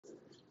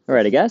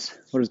Alrighty, guys,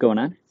 what is going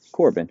on?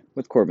 Corbin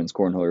with Corbin's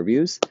Cornhole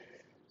Reviews.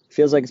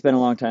 Feels like it's been a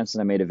long time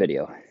since I made a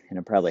video, and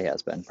it probably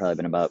has been. Probably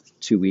been about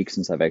 2 weeks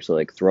since I've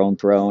actually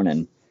thrown,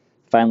 and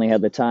finally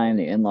had the time.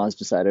 The in-laws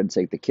decided to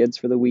take the kids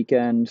for the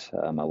weekend.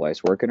 My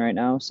wife's working right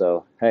now,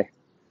 so hey,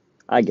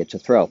 I get to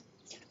throw.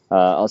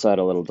 Also had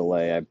a little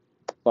delay. I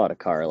bought a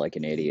car like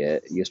an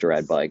idiot. Used to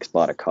ride bikes,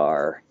 bought a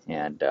car,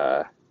 and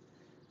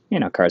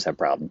cars have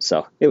problems,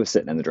 so it was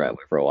sitting in the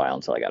driveway for a while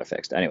until I got it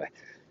fixed. Anyway,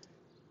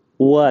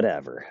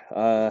 whatever.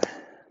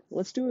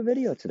 Let's do a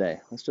video today.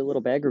 Let's do a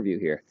little bag review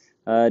here.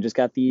 Just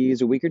got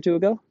these a week or two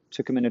ago.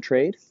 Took them in a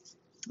trade.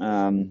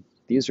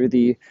 These are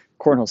the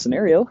Cornhole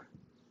Scenario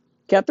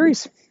Cat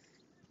 3s.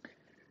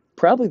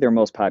 Probably their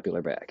most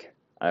popular bag,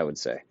 I would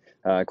say.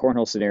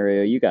 Cornhole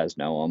Scenario, you guys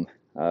know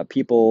them.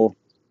 People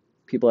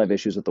have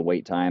issues with the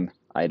wait time.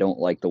 I don't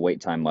like the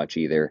wait time much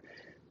either,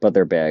 but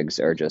their bags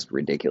are just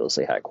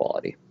ridiculously high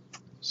quality.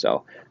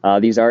 So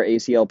these are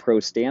ACL Pro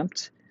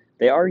stamped.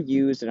 They are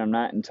used, and I'm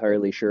not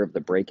entirely sure of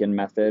the break-in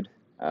method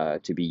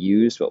to be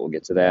used, but we'll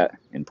get to that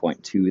in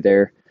point two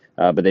there.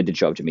 But they did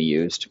show up to me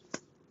used.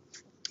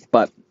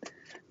 But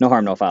no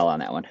harm, no foul on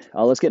that one.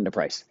 Let's get into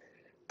price.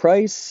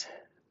 Price,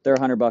 they're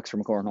 $100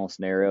 from a Cornhole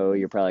Scenario.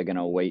 You're probably going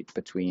to wait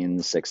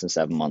between 6 and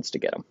 7 months to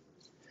get them.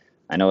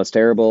 I know it's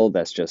terrible.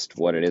 That's just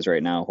what it is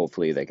right now.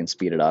 Hopefully they can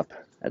speed it up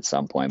at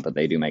some point, but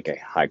they do make a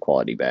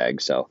high-quality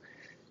bag, so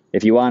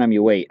if you want them,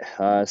 you wait.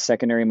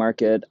 Secondary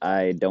market,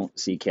 I don't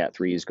see Cat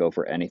 3s go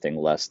for anything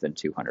less than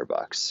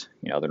 $200.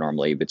 They're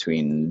normally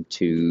between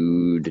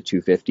 2 to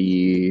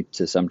 250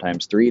 to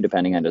sometimes three,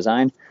 depending on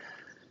design.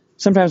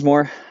 Sometimes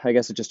more. I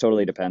guess it just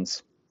totally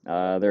depends.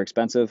 They're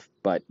expensive,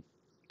 but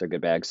they're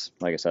good bags.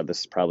 Like I said, this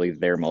is probably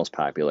their most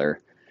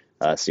popular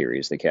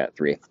series, the Cat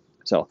 3.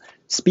 So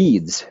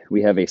speeds,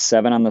 we have a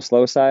 7 on the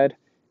slow side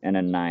and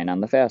a 9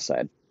 on the fast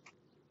side.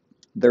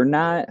 They're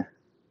not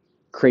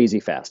crazy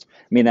fast.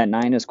 I mean, that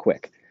 9 is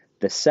quick.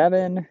 The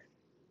 7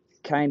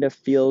 kind of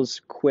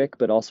feels quick,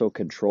 but also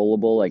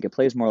controllable. Like, it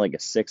plays more like a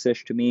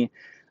 6-ish to me.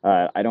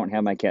 I don't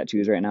have my Cat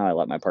 2s right now. I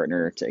let my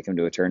partner take them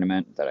to a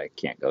tournament that I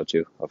can't go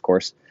to, of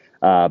course.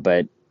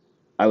 But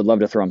I would love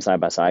to throw them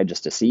side by side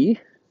just to see,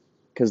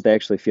 because they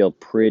actually feel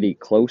pretty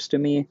close to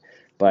me.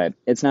 But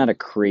it's not a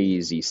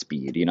crazy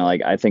speed.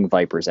 Like, I think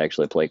Vipers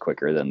actually play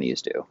quicker than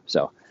these do.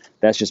 So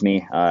that's just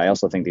me. I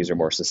also think these are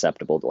more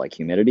susceptible to like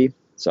humidity.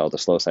 So the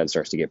slow side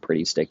starts to get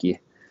pretty sticky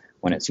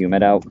when it's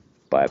humid out.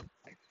 But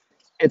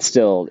it's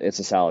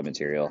a solid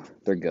material.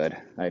 They're good.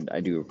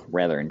 I do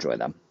rather enjoy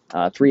them.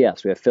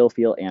 3Fs, we have fill,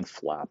 feel, and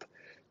flop.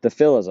 The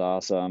fill is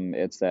awesome.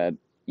 It's that,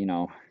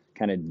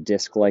 kind of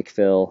disc-like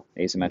fill,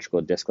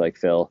 asymmetrical disc-like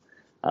fill.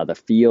 The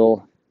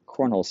feel,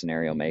 Cornhole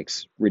Scenario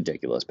makes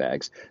ridiculous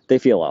bags. They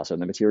feel awesome.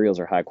 The materials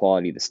are high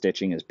quality. The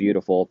stitching is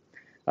beautiful.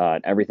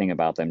 Everything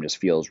about them just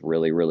feels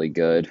really, really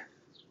good.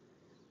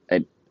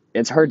 It,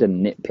 it's hard to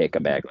nitpick a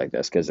bag like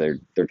this because they're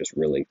just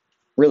really,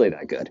 really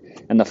that good.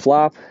 And the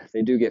flop,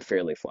 they do get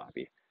fairly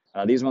floppy.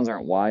 These ones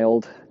aren't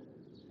wild.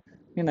 I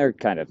mean, they're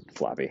kind of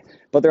floppy,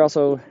 but they're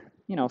also,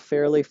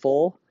 fairly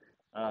full.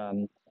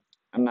 Um,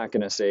 I'm not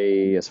gonna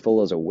say as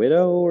full as a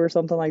Widow or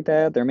something like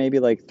that. They're maybe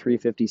like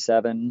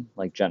 357,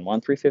 like Gen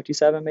 1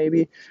 357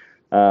 maybe.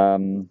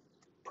 Um,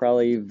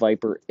 Probably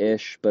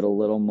Viper-ish, but a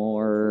little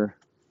more,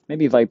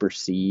 maybe Viper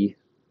C,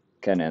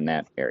 kind of in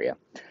that area.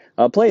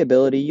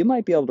 Playability, you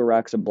might be able to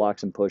rock some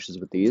blocks and pushes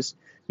with these.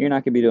 You're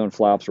not going to be doing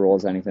flops,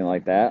 rolls, anything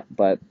like that,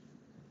 but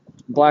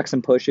blocks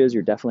and pushes,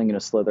 you're definitely going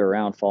to slither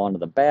around, fall into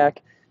the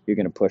back. You're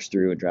going to push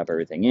through and drop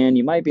everything in.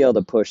 You might be able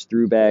to push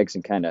through bags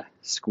and kind of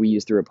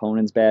squeeze through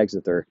opponents' bags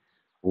if they're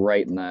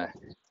right in the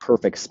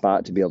perfect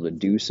spot to be able to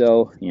do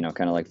so,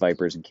 kind of like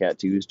Vipers and Cat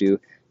 2s do.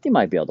 You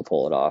might be able to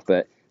pull it off,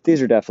 but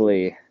these are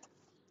definitely,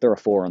 they're a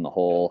 4 in the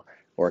hole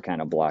or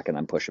kind of block and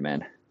then push them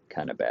in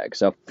kind of bag.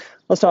 So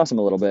let's toss them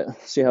a little bit,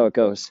 see how it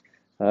goes.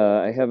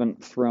 I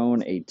haven't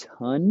thrown a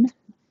ton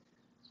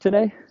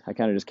today. I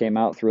kind of just came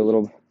out, threw a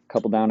little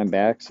couple down and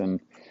backs,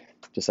 and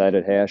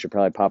decided, hey, I should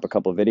probably pop a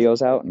couple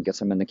videos out and get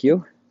some in the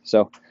queue.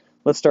 So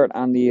let's start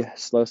on the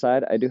slow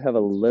side. I do have a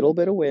little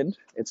bit of wind.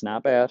 It's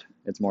not bad.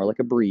 It's more like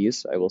a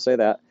breeze, I will say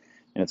that.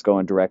 And it's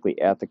going directly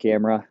at the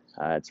camera.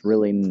 It's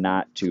really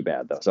not too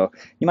bad, though. So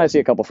you might see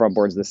a couple front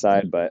boards this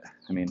side, but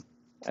I mean,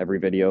 every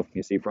video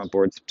you see front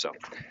boards. So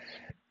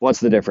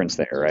what's the difference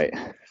there, right?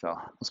 So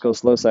let's go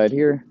slow side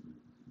here.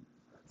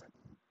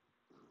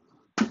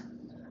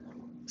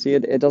 See,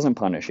 it doesn't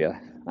punish you.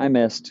 I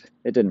missed.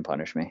 It didn't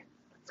punish me.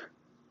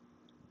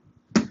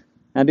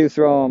 I do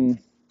throw them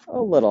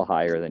a little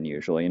higher than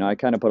usual. I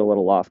kind of put a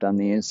little loft on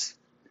these.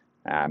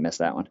 I missed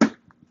that one.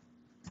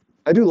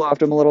 I do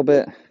loft them a little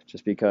bit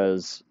just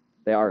because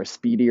they are a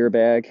speedier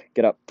bag.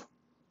 Get up.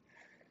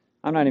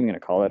 I'm not even going to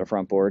call that a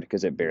front board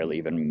because it barely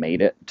even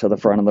made it to the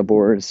front of the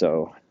board.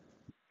 So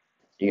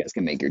you guys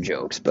can make your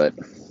jokes, but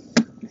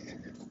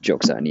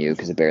joke's on you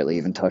because it barely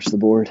even touched the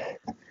board.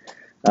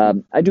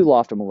 I do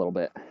loft them a little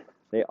bit.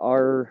 They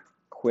are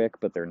quick,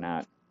 but they're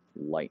not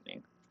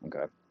lightning.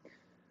 Okay.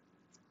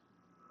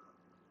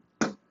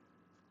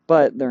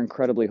 But they're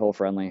incredibly hole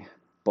friendly,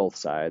 both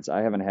sides.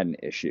 I haven't had an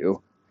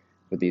issue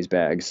with these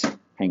bags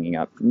hanging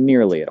up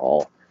nearly at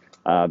all.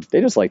 They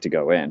just like to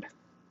go in.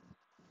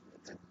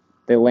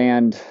 They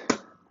land,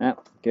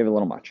 gave it a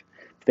little much.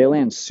 They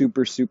land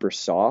super, super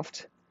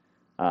soft.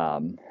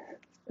 Um,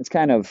 it's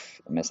kind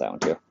of, I miss that one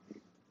too.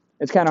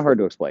 It's kind of hard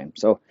to explain.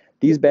 So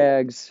these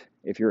bags,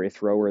 if you're a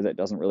thrower that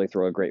doesn't really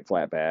throw a great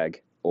flat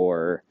bag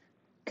or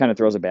kind of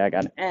throws a bag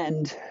on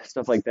end,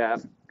 stuff like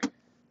that,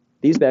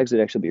 these bags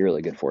would actually be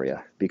really good for you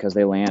because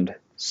they land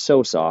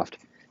so soft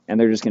and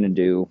they're just going to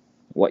do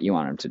what you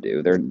want them to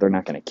do. They're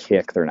not going to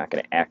kick. They're not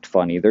going to act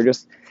funny.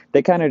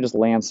 They kind of just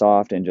land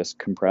soft and just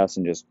compress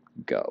and just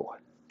go.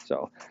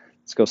 So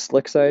let's go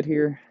slick side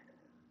here.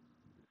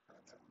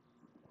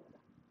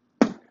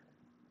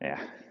 Yeah,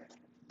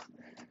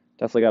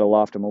 definitely got to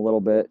loft them a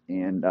little bit,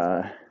 and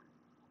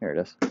here it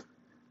is.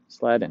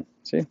 Slide in.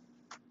 See,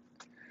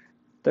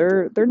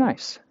 they're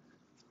nice.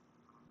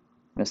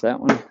 Missed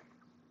that one.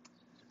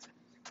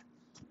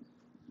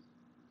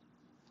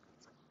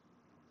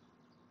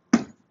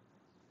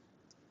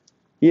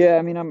 Yeah,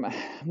 I mean, I'm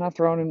not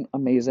throwing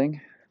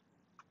amazing.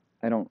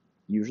 I don't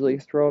usually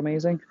throw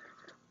amazing,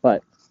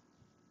 but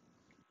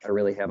I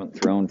really haven't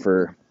thrown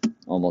for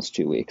almost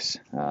 2 weeks.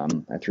 I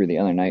threw the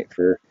other night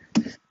for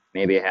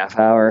maybe a half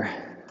hour.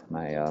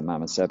 My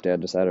mom and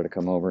stepdad decided to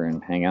come over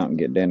and hang out and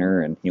get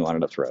dinner, and he wanted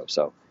to throw,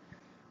 so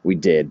we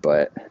did,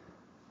 but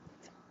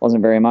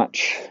wasn't very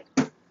much.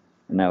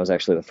 And that was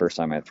actually the first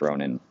time I'd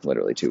thrown in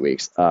literally 2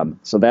 weeks.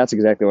 So that's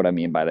exactly what I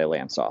mean by they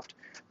land soft.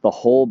 The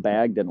whole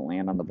bag didn't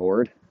land on the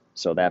board,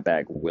 so that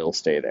bag will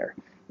stay there.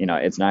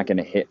 It's not going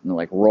to hit and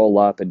like roll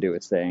up and do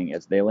its thing.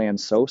 They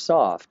land so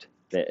soft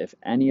that if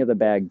any of the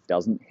bag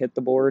doesn't hit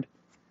the board,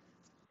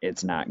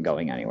 it's not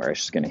going anywhere.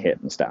 It's just going to hit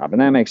and stop.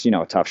 And that makes,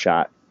 a tough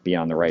shot being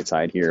on the right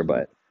side here,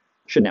 but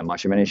shouldn't have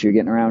much of an issue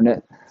getting around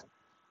it.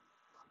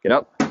 Get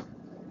up.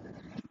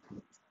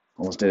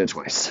 Almost did it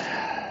twice.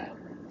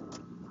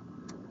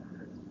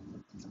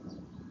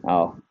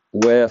 Oh,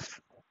 whiff.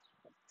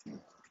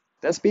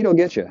 That speed will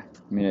get you.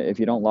 I mean, if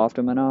you don't loft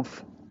them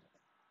enough.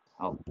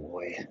 Oh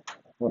boy,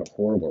 what a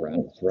horrible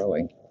round of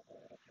throwing.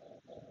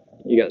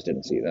 You guys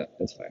didn't see that.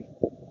 That's fine.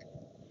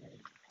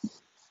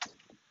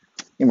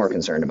 You're more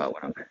concerned about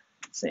what I'm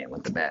saying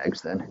with the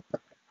bags than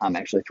I'm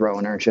actually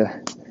throwing, aren't you?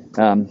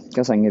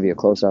 Guess I can give you a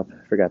close-up.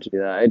 Forgot to do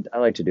that. I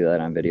like to do that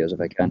on videos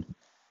if I can.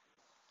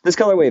 This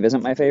color wave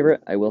isn't my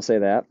favorite. I will say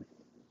that.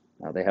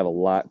 They have a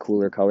lot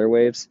cooler color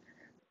waves,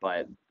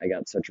 but I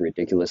got such a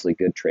ridiculously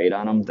good trade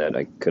on them that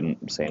I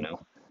couldn't say no.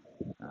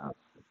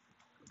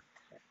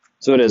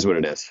 So it is what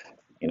it is.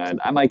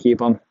 I might keep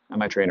them. I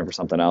might trade them for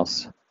something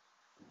else.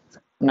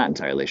 I'm not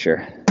entirely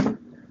sure.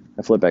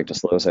 I flip back to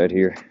slow side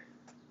here.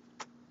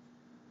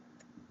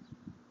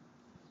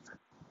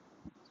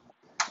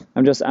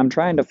 I'm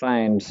trying to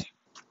find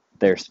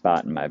their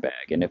spot in my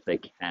bag, and if they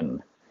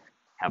can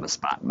have a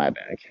spot in my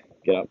bag.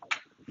 Get up.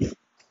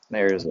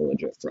 There's a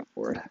legit front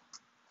board.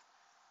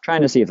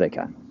 Trying to see if they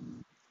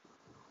can.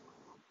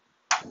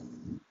 I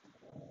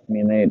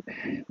mean,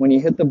 when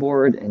you hit the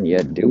board and you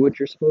do what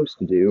you're supposed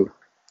to do,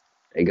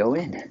 they go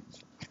in.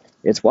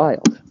 It's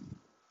wild.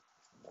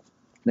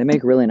 They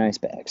make really nice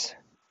bags.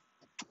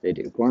 They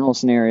do. Cornhole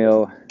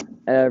scenario,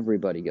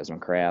 everybody gives them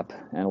crap,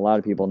 and a lot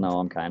of people know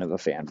I'm kind of a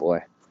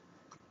fanboy.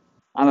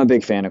 I'm a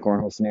big fan of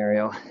Cornhole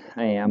scenario.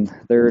 I am.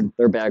 Their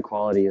bag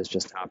quality is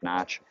just top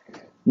notch.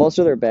 Most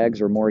of their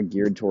bags are more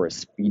geared toward a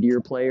speedier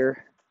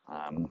player.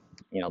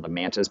 The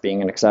Mantis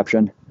being an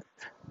exception.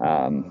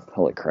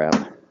 Holy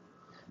crap.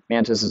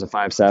 Mantis is a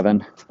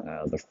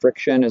 5.7. The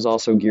Friction is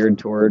also geared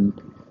toward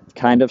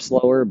kind of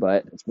slower,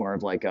 but it's more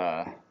of like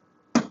a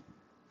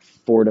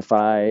 4 to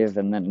 5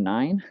 and then a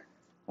 9.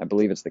 I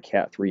believe it's the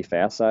Cat 3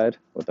 fast side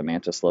with the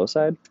Mantis slow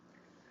side,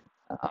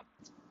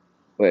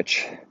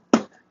 which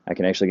I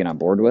can actually get on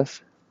board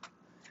with.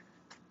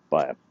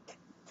 But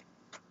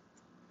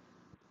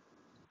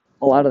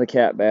a lot of the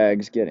cat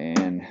bags get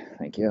in.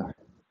 Thank you.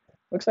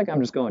 Looks like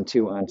I'm just going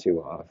 2 on,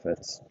 2 off.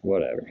 That's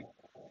whatever.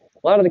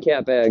 A lot of the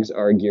cat bags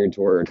are geared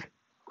toward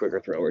quicker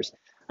throwers.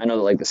 I know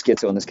that like the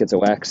Schizo and the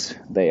Schizo X,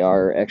 they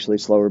are actually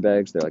slower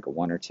bags. They're like a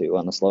 1 or 2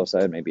 on the slow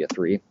side, maybe a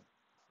 3.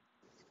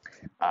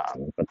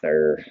 But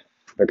they're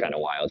kind of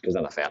wild because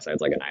on the fast side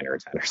it's like a 9 or a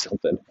 10 or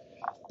something.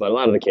 But a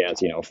lot of the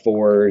cats,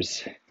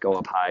 4s go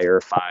up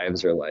higher,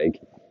 5s are like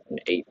an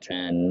 8,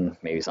 10,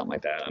 maybe something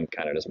like that. I'm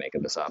kind of just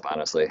making this up,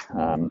 honestly.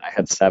 I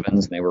had 7s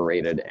and they were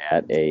rated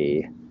at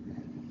I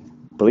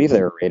believe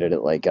they were rated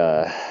at like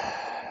a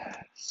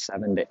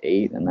 7 to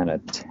 8 and then a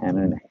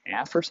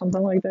 10.5 or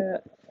something like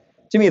that.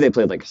 To me, they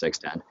played like a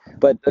 6-10.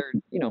 But they're,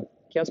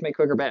 cats make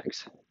quicker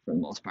bags for the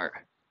most part.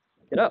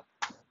 Get up.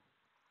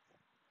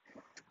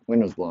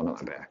 Wind was blowing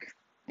up my back.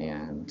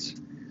 And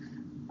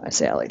I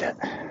sallied it.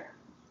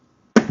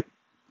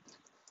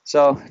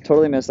 So,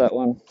 totally missed that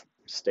one.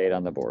 Stayed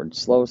on the board.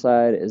 Slow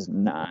side is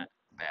not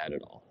bad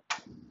at all.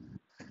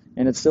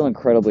 And it's still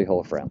incredibly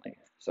hole friendly.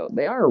 So,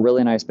 they are a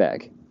really nice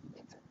bag.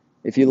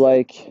 If you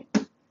like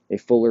a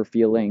fuller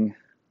feeling,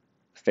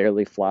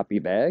 fairly floppy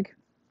bag,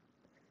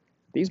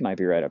 these might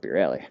be right up your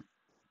alley.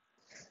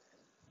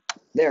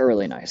 They're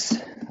really nice.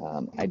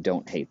 I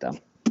don't hate them.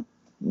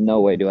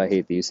 No way do I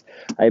hate these.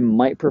 I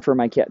might prefer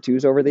my Cat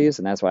 2s over these,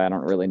 and that's why I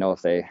don't really know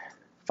if they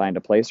find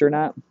a place or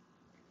not.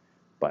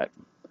 But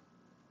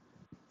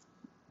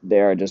they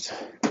are just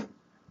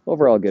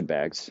overall good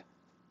bags.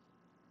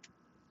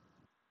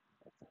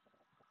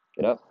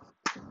 Get up.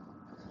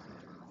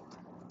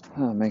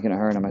 Oh, I'm making it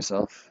hard on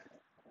myself.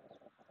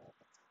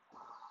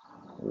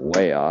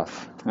 Way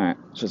off. All right,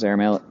 let's just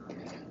airmail it.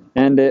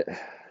 End it.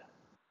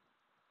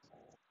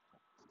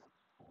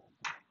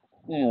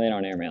 Yeah, they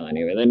don't airmail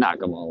anyway. They knock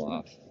them all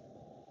off.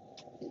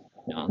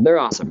 No, they're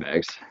awesome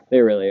bags. They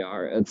really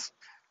are. It's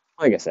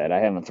like I said, I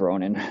haven't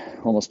thrown in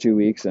almost 2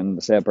 weeks, and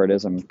the sad part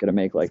is I'm gonna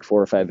make like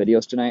 4 or 5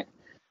 videos tonight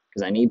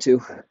because I need to.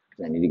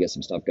 Because I need to get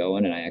some stuff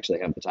going, and I actually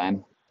have the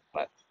time.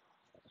 But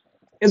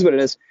is what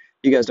it is.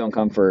 You guys don't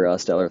come for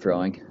stellar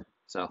throwing,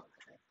 so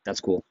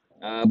that's cool.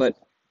 But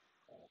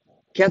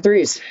Cat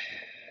threes.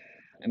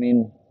 I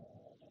mean,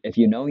 if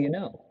you know, you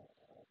know.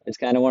 It's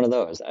kind of one of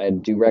those. I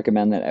do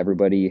recommend that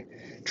everybody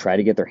try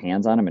to get their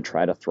hands on them and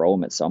try to throw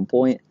them at some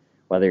point,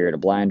 whether you're at a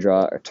blind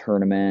draw, a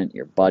tournament,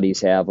 your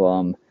buddies have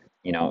them,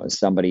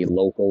 somebody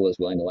local is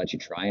willing to let you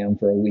try them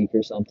for a week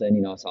or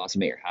something, it's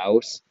awesome at your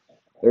house.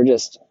 They're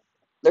just,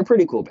 they're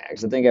pretty cool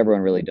bags. I think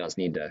everyone really does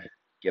need to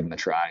give them a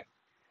try.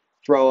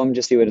 Throw them,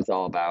 just see what it's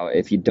all about.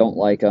 If you don't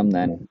like them,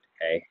 then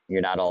hey,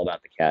 you're not all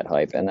about the cat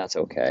hype, and that's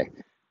okay.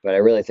 But I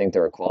really think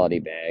they're a quality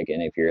bag,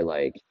 and if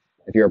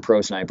you're a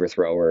pro sniper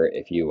thrower,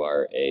 if you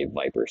are a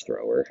Vipers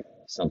thrower,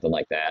 something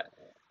like that,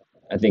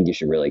 I think you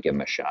should really give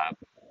them a shot.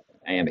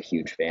 I am a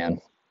huge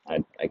fan.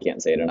 I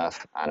can't say it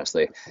enough,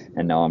 honestly.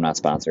 And no, I'm not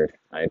sponsored.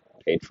 I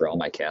paid for all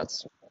my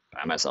cats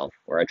by myself,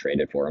 or I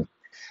traded for them.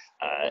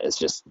 It's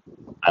just,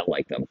 I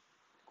like them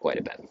quite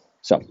a bit.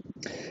 So,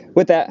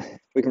 with that,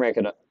 we can rack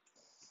it up.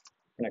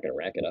 We're not going to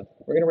rack it up.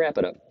 We're going to wrap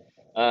it up.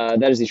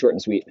 That is the short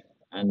and sweet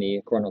on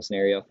the cornhole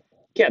scenario.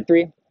 Cat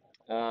 3.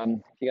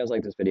 If you guys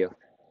like this video,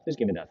 just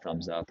give me that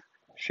thumbs up.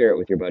 Share it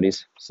with your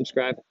buddies.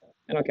 Subscribe,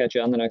 and I'll catch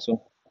you on the next one.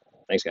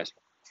 Thanks, guys.